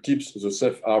 It keeps the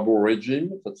safe harbor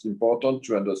regime. That's important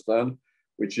to understand,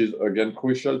 which is, again,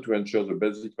 crucial to ensure the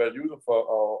basic values of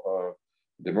our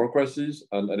democracies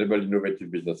and enable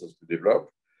innovative businesses to develop.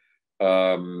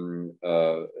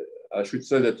 I should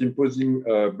say that imposing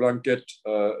blanket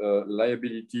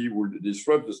liability would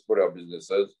disrupt the smaller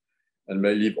businesses and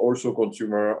may leave also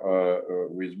consumer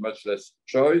with much less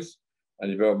choice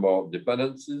and even more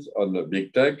dependencies on the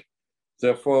big tech.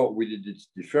 Therefore, we did it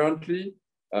differently.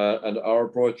 And our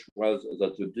approach was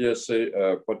that the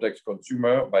DSA protects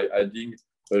consumer by adding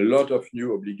a lot of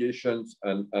new obligations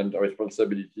and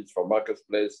responsibilities for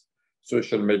marketplace,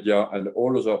 social media, and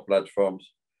all other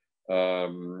platforms,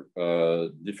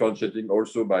 differentiating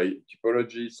also by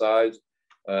typology, size,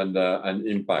 and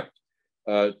impact.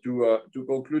 To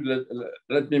conclude,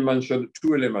 let me mention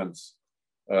two elements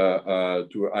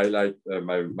to highlight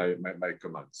my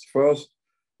comments. First,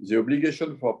 the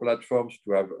obligation for platforms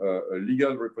to have a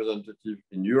legal representative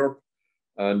in Europe,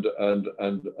 and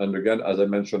again, as I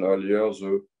mentioned earlier,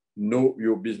 the know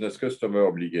your business customer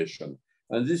obligation.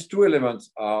 And these two elements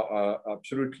are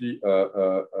absolutely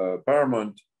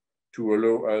paramount to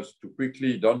allow us to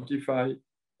quickly identify,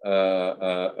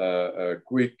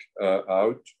 quick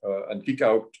out and kick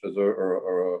out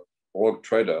the rogue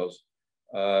traders.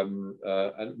 And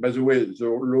by the way, the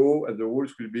law and the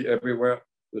rules will be everywhere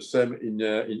the same in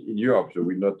Europe. So you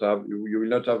will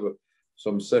not have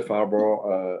some safe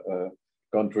harbor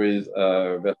countries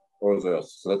versus others.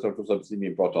 So that's also something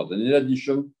important. And in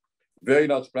addition, very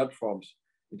large platforms,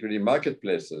 including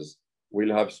marketplaces,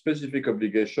 will have specific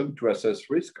obligation to assess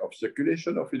risk of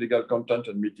circulation of illegal content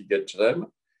and mitigate them.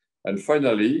 And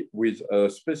finally, with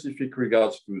specific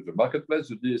regards to the marketplace,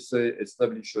 the DSA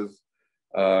establishes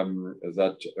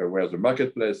that where the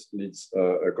marketplace leads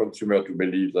a consumer to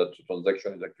believe that the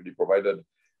transaction is actually provided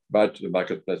by the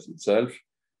marketplace itself,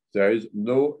 there is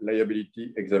no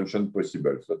liability exemption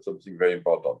possible. So that's something very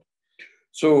important.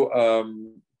 So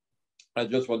I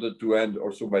just wanted to end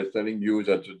also by telling you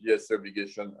that the DSA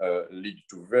obligation leads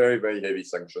to very, very heavy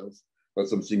sanctions. That's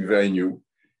something very new,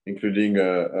 including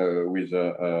with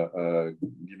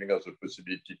giving us the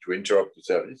possibility to interrupt the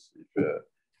service if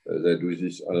they do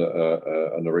this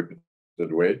in a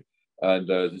repeated way. And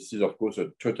this is, of course,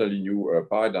 a totally new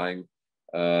paradigm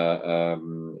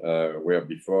where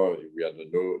before we had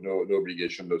no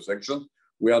obligation, no sanctions.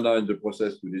 We are now in the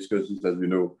process to discuss this, as you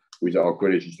know, with our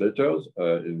co-legislators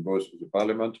in both the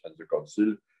Parliament and the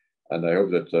Council. And I hope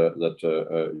that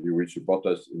you will support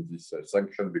us in this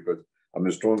sanction, because I'm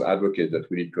a strong advocate that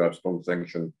we need to have strong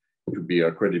sanctions to be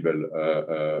credible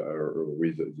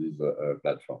with these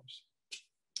platforms.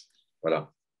 Voilà.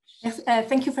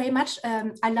 Thank you very much,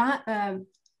 Alain.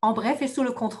 En bref, et sous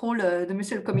le contrôle de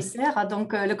Monsieur le Commissaire,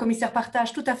 donc le Commissaire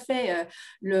partage tout à fait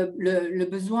le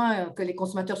besoin que les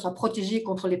consommateurs soient protégés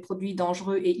contre les produits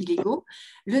dangereux et illégaux.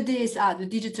 Le DSA, le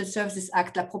Digital Services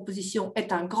Act, la proposition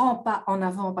est un grand pas en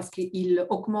avant parce qu'il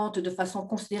augmente de façon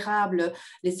considérable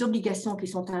les obligations qui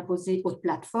sont imposées aux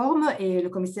plateformes, et le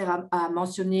Commissaire a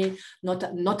mentionné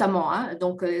notamment, hein,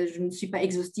 donc je ne suis pas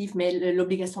exhaustive, mais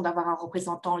l'obligation d'avoir un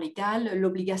représentant légal,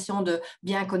 l'obligation de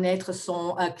bien connaître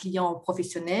son client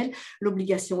professionnel,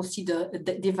 l'obligation aussi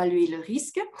d'évaluer le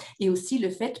risque, et aussi le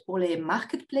fait pour les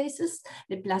marketplaces,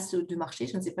 les places de marché,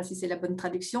 je ne sais pas si c'est la bonne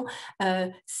traduction,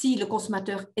 si le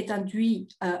consommateur est induit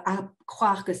à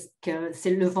croire que c'est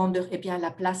le vendeur, et bien la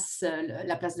place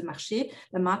de marché,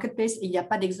 le marketplace, il n'y a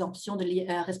pas d'exemption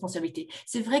de responsabilité.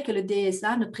 C'est vrai que le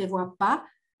DSA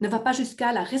ne va pas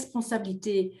jusqu'à la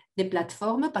responsabilité des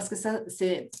plateformes, parce que ça, ce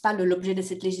n'est pas l'objet de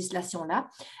cette législation-là.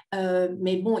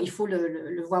 Mais bon, il faut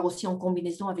le voir aussi en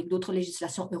combinaison avec d'autres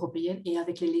législations européennes et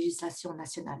avec les législations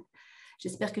nationales.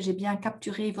 J'espère que j'ai bien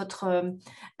capturé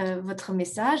votre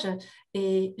message.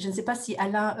 Et je ne sais pas si,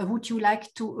 Alain,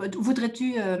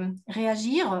 voudrais-tu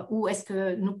réagir, ou est-ce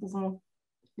que nous pouvons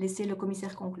laisser le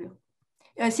commissaire conclure?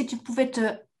 Si tu pouvais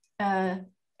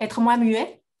être moins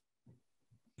muet.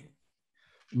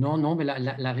 Non, mais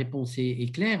la réponse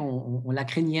est claire. On la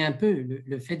craignait un peu,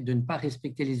 le fait de ne pas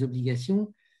respecter les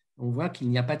obligations. On voit qu'il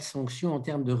n'y a pas de sanction en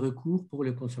termes de recours pour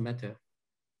le consommateur.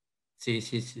 C'est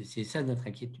ça notre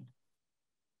inquiétude.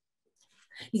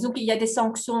 Disons qu'il y a des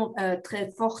sanctions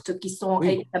très fortes qui sont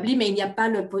établies, mais il n'y a pas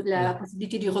la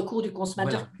possibilité du recours du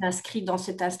consommateur qui est inscrit dans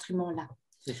cet instrument-là.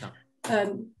 C'est ça.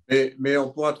 Mais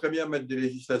on pourra très bien mettre des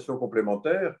législations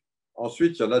complémentaires.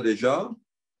 Ensuite, il y en a déjà.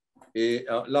 Et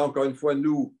là, encore une fois,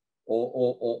 nous,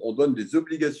 on donne des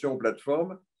obligations aux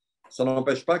plateformes. Ça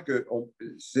n'empêche pas que…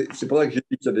 C'est pour ça que j'ai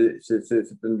dit que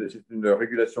c'est une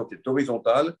régulation qui est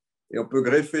horizontale, et on peut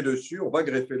greffer dessus, on va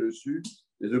greffer dessus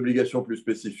des obligations plus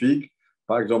spécifiques,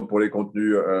 par exemple pour les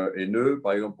contenus haineux,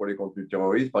 par exemple pour les contenus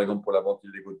terroristes, par exemple pour la vente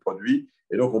illégale de produits.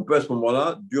 Et donc, on peut à ce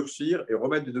moment-là durcir et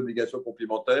remettre des obligations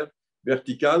complémentaires,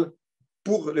 verticales,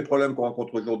 pour les problèmes qu'on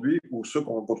rencontre aujourd'hui ou ceux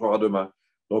qu'on rencontrera demain.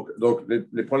 Donc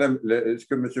les problèmes, ce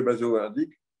que M. Bazot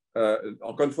indique,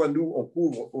 encore une fois, nous, on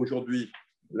couvre aujourd'hui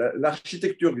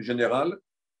l'architecture générale,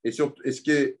 et ce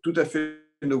qui est tout à fait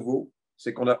nouveau,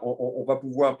 c'est qu'on va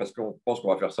pouvoir, parce qu'on pense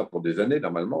qu'on va faire ça pour des années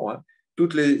normalement, hein,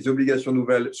 toutes les obligations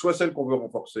nouvelles, soit celles qu'on veut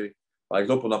renforcer. Par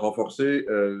exemple, on a renforcé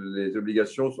les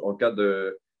obligations en cas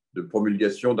de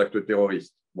promulgation d'actes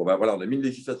terroristes. Bon, ben voilà, on a mis une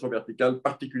législation verticale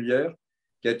particulière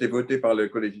qui a été votée par le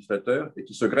co-législateur et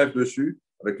qui se greffe dessus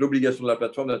avec l'obligation de la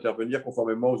plateforme d'intervenir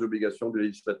conformément aux obligations du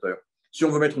législateur. Si on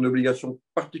veut mettre une obligation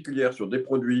particulière sur des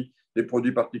produits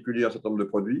particuliers, un certain nombre de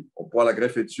produits, on pourra la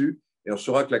greffer dessus et on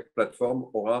saura que la plateforme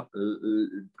aura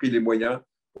pris les moyens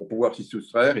pour pouvoir s'y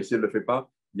soustraire, et si elle ne le fait pas,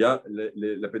 il y a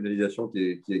la pénalisation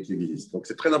qui existe. Donc,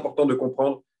 c'est très important de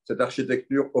comprendre cette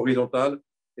architecture horizontale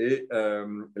et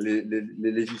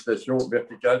les législations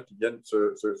verticales qui viennent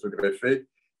se greffer,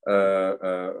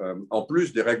 en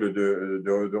plus des règles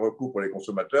de recours pour les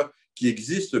consommateurs qui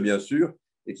existent bien sûr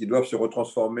et qui doivent se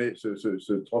retransformer,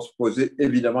 se transposer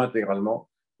évidemment intégralement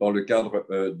dans le cadre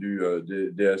du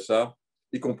DSA,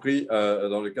 y compris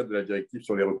dans le cadre de la directive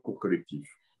sur les recours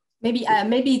collectifs.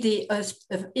 Maybe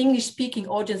the English-speaking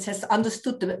audience has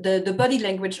understood the body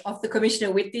language of the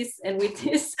commissioner with this and with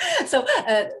this. So,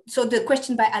 so the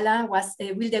question by Alain was: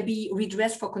 will there be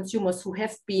redress for consumers who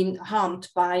have been harmed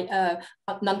by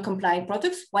non-compliant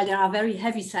products? While there are very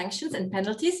heavy sanctions and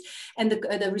penalties, and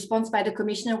the response by the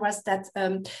commissioner was that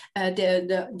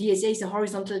the DSA is a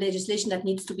horizontal legislation that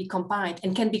needs to be combined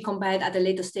and can be combined at a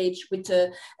later stage with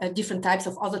different types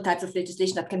of other types of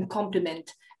legislation that can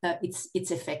complement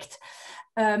its effect.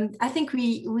 I think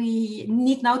we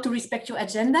need now to respect your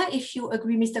agenda. If you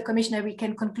agree, Mr. Commissioner, we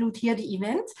can conclude here the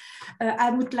event.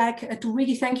 I would like to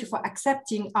really thank you for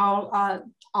accepting our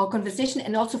conversation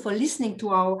and also for listening to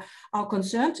our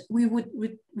concerns. We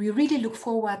really look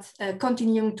forward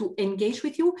continuing to engage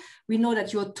with you. We know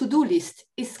that your to-do list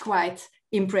is quite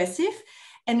impressive.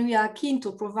 And we are keen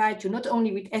to provide you not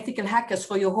only with ethical hackers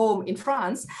for your home in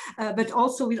France, but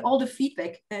also with all the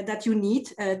feedback that you need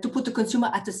to put the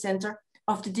consumer at the center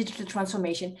of the digital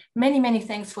transformation. Many, many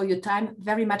thanks for your time.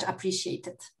 Very much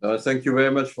appreciated. Thank you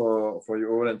very much for you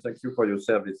all, and thank you for your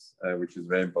service, which is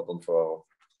very important for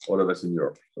all of us in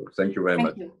Europe. So thank you very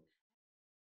much. You.